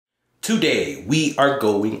Today we are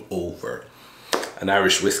going over an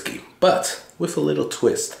Irish whiskey, but with a little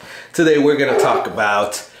twist. Today we're gonna talk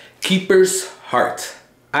about Keeper's Heart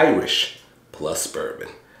Irish plus bourbon.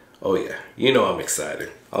 Oh yeah, you know I'm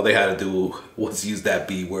excited. All they had to do was use that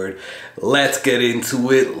B word. Let's get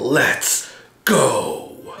into it. Let's go.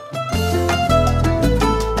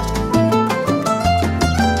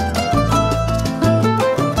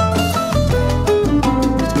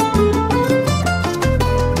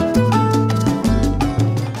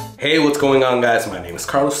 Hey, what's going on, guys? My name is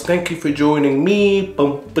Carlos. Thank you for joining me.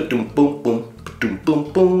 Boom, ba-doom, boom, boom, ba-doom,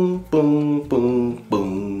 boom, boom, boom, boom,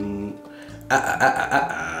 boom.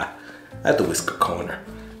 At the Whisker Corner.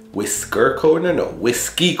 Whisker Corner? No,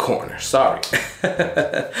 Whiskey Corner. Sorry.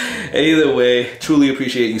 Either way, truly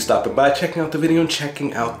appreciate you stopping by, checking out the video, and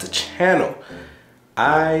checking out the channel.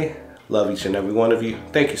 I love each and every one of you.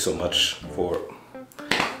 Thank you so much for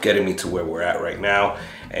getting me to where we're at right now.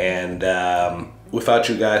 And without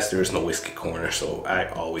you guys, there is no Whiskey Corner, so I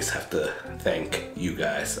always have to thank you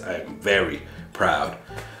guys. I'm very proud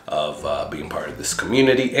of being part of this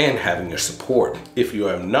community and having your support. If you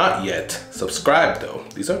have not yet subscribed though,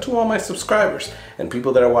 these are to all my subscribers and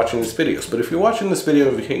people that are watching these videos. But if you're watching this video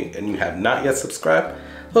and you have not yet subscribed,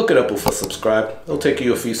 hook it up with a subscribe. It'll take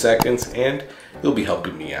you a few seconds and you'll be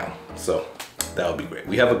helping me out. So that would be great.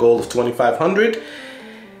 We have a goal of 2,500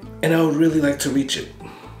 and I would really like to reach it.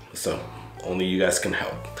 So only you guys can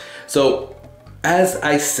help. So as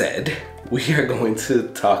I said, we are going to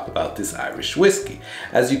talk about this Irish whiskey.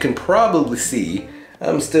 As you can probably see,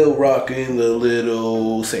 I'm still rocking the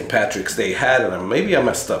little St. Patrick's Day hat, and maybe I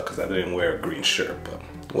messed up because I didn't wear a green shirt, but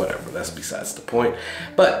whatever, that's besides the point.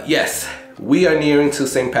 But yes, we are nearing to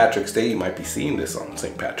St. Patrick's Day. You might be seeing this on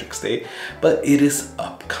St. Patrick's Day, but it is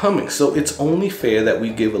upcoming. So it's only fair that we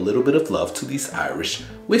give a little bit of love to these Irish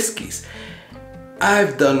whiskeys.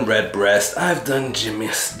 I've done Redbreast, I've done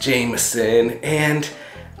Jameson, and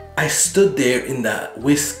I stood there in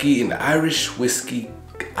the Irish whiskey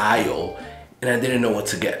aisle, and I didn't know what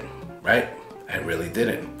to get, right? I really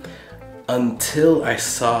didn't. Until I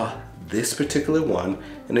saw this particular one,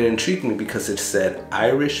 and it intrigued me because it said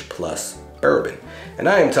Irish plus bourbon. And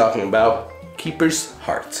I am talking about Keeper's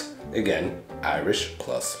Heart. Again, Irish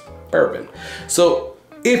plus bourbon. So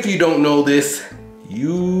if you don't know this,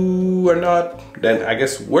 you are not, then I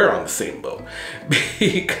guess we're on the same boat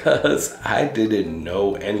because I didn't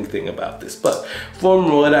know anything about this. But from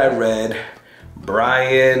what I read,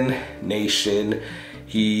 Brian Nation,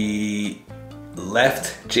 he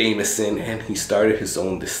left Jameson and he started his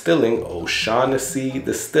own distilling, O'Shaughnessy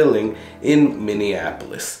Distilling in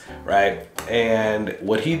Minneapolis, right? And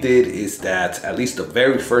what he did is that, at least the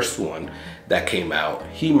very first one that came out,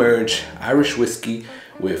 he merged Irish whiskey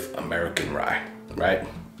with American rye. Right?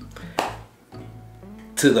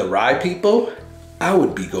 To the rye people, I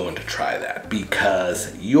would be going to try that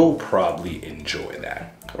because you'll probably enjoy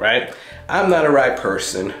that, right? I'm not a rye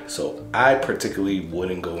person, so I particularly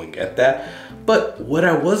wouldn't go and get that. But what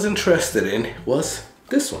I was interested in was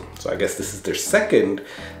this one. So I guess this is their second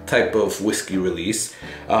type of whiskey release,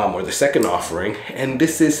 or the second offering, and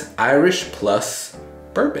this is Irish plus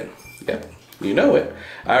bourbon. Yep, you know it,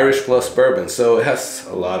 Irish plus bourbon. So it has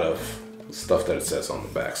a lot of stuff that it says on the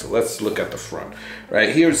back. So let's look at the front.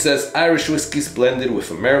 Right here it says Irish whiskeys blended with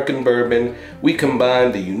American bourbon. We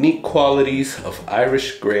combine the unique qualities of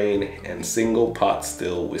Irish grain and single pot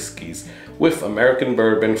still whiskeys with American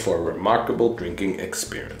bourbon for a remarkable drinking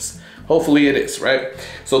experience. Hopefully it is, right?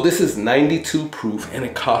 So this is 92 proof and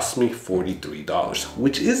it cost me $43,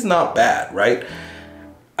 which is not bad, right?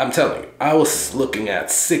 I'm telling you, I was looking at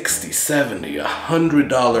 $60, $70,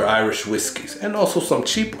 $100 Irish whiskeys, and also some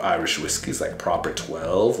cheap Irish whiskeys like Proper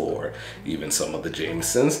 12 or even some of the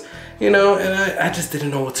Jamesons, you know, and I just didn't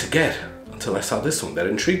know what to get until I saw this one that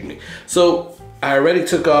intrigued me. So I already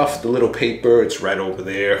took off the little paper, it's right over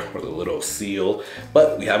there, or the little seal,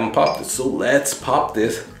 but we haven't popped it, so let's pop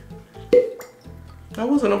this. That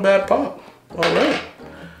wasn't a bad pop. All right,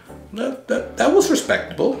 that was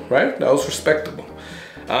respectable, right? That was respectable.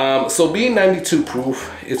 So being 92 proof,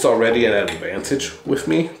 it's already an advantage with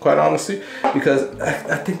me, quite honestly, because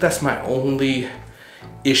I think that's my only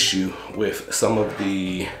issue with some of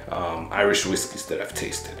the Irish whiskeys that I've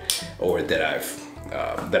tasted or that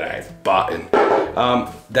I've bought in,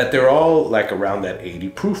 that they're all like around that 80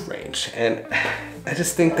 proof range, and I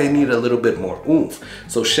just think they need a little bit more oomph.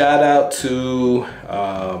 So shout out to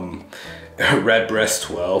Redbreast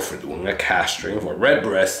 12 for doing a cask strength, or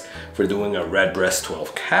Redbreast for doing a Redbreast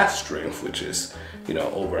 12 cask strength, which is, you know,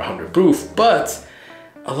 over 100 proof. But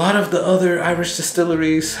a lot of the other Irish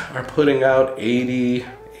distilleries are putting out 80,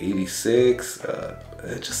 86.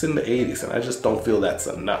 just in the 80s, and I just don't feel that's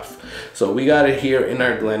enough. So we got it here in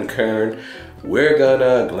our Glencairn. We're going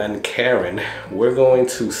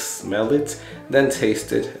to smell it, then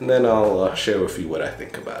taste it, and then I'll share with you what I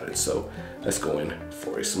think about it. So let's go in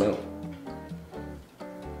for a smell.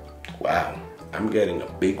 Wow, I'm getting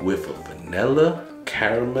a big whiff of vanilla,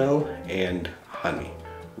 caramel, and honey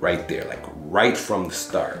right there, like right from the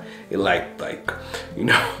start. It like you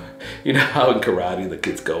know how in karate the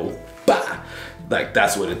kids go bah, like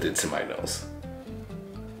that's what it did to my nose.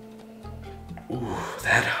 Ooh,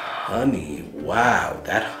 that honey, wow,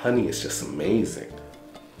 that honey is just amazing.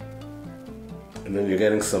 And then you're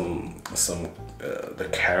getting the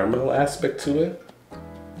caramel aspect to it,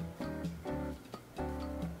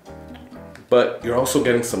 but you're also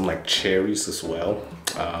getting some like cherries as well,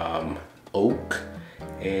 oak,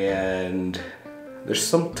 and there's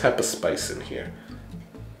some type of spice in here.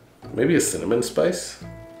 Maybe a cinnamon spice.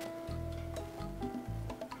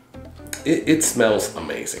 It smells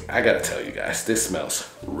amazing. I gotta tell you guys, this smells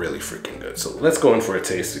really freaking good. So let's go in for a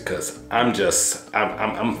taste because I'm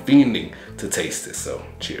fiending to taste this. So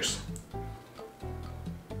cheers.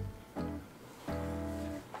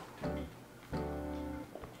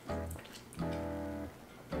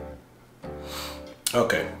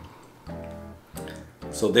 Okay.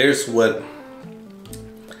 So there's the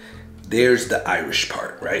Irish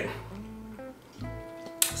part, right?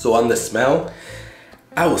 So on the smell,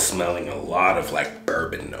 I was smelling a lot of like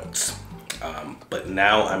bourbon notes, but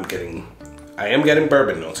now I am getting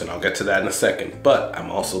bourbon notes, and I'll get to that in a second, but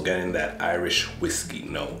I'm also getting that Irish whiskey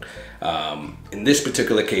note. In this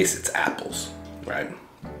particular case, it's apples, right?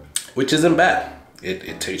 Which isn't bad.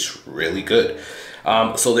 It tastes really good.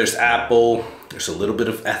 So there's apple, there's a little bit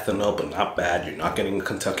of ethanol, but not bad. You're not getting a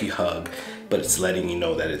Kentucky hug, but it's letting you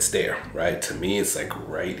know that it's there, right? To me, it's like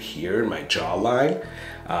right here in my jawline,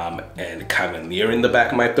 and kind of near in the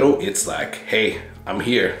back of my throat. It's like, hey, I'm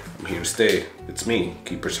here to stay. It's me,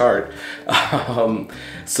 Keeper's Heart.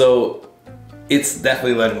 So it's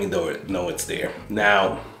definitely letting me know it's there.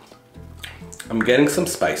 Now, I'm getting some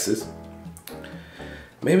spices.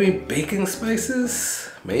 Maybe baking spices,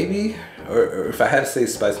 maybe, or if I had to say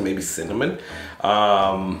spice, maybe cinnamon.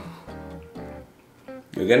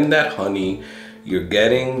 You're getting that honey. You're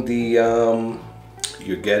getting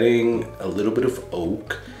you're getting a little bit of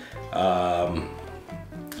oak.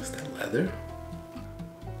 Is that leather?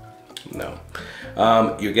 No.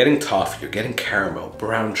 You're getting toffee. You're getting caramel,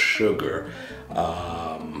 brown sugar.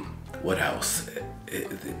 What else?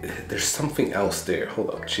 There's something else there.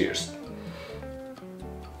 Hold up. Cheers.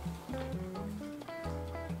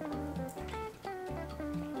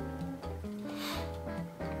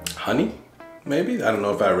 Honey, maybe? I don't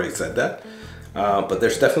know if I already said that, but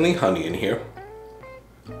there's definitely honey in here.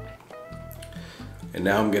 And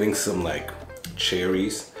now I'm getting some like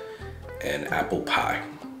cherries and apple pie,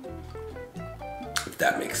 if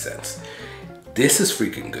that makes sense. This is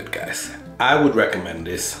freaking good, guys. I would recommend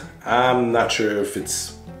this. I'm not sure if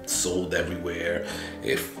it's sold everywhere,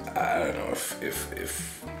 I don't know if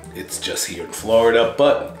it's just here in Florida,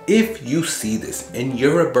 but if you see this and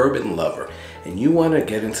you're a bourbon lover and you want to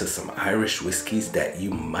get into some Irish whiskeys that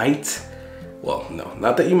you might, well, no,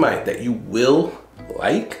 not that you might, that you will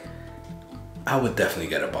like, I would definitely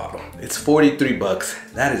get a bottle. It's 43 bucks.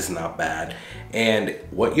 That is not bad. And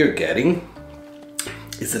what you're getting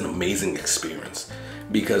is an amazing experience,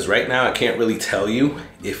 because right now I can't really tell you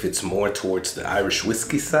if it's more towards the Irish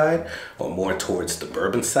whiskey side or more towards the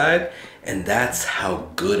bourbon side. And that's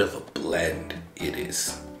how good of a blend it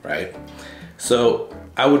is, right? So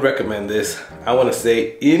I would recommend this. I want to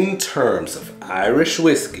say in terms of Irish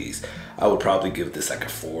whiskeys, I would probably give this like a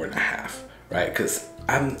 4.5, right? Because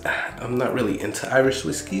I'm not really into Irish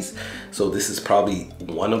whiskeys, so this is probably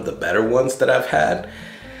one of the better ones that I've had.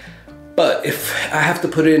 But if I have to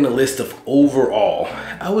put it in a list of overall,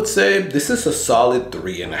 I would say this is a solid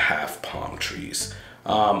 3.5 palm trees.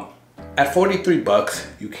 At 43 bucks,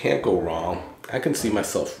 you can't go wrong. I can see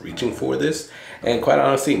myself reaching for this. And quite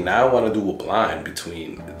honestly, now I want to do a blind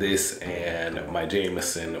between this and my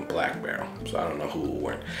Jameson Black Barrel. So I don't know who will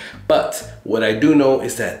win. But what I do know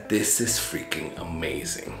is that this is freaking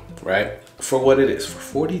amazing, right? For what it is, for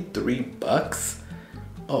 43 bucks,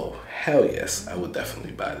 oh, hell yes, I would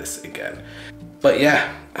definitely buy this again. But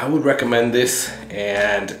yeah, I would recommend this.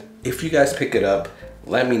 And if you guys pick it up,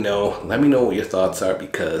 let me know what your thoughts are,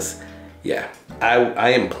 because yeah,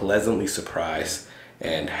 I am pleasantly surprised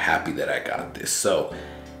and happy that I got this. So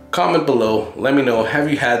comment below, let me know, have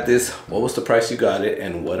you had this? What was the price you got it?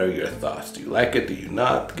 And what are your thoughts? Do you like it? Do you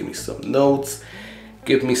not? Give me some notes,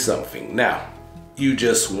 give me something. Now, you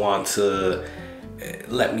just want to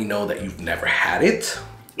let me know that you've never had it,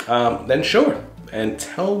 then sure. And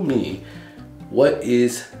tell me, what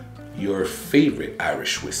is your favorite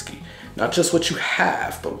Irish whiskey? Not just what you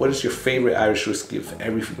have, but what is your favorite Irish whiskey of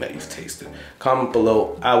everything that you've tasted? Comment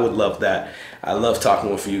below, I would love that. I love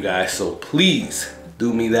talking with you guys, so please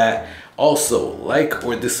do me that. Also, like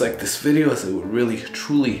or dislike this video, as it would really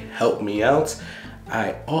truly help me out.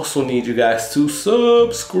 I also need you guys to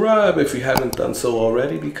subscribe if you haven't done so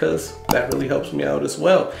already, because that really helps me out as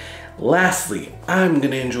well. Lastly, I'm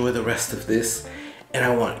gonna enjoy the rest of this, and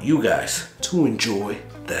I want you guys to enjoy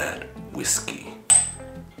that whiskey.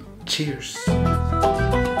 Cheers.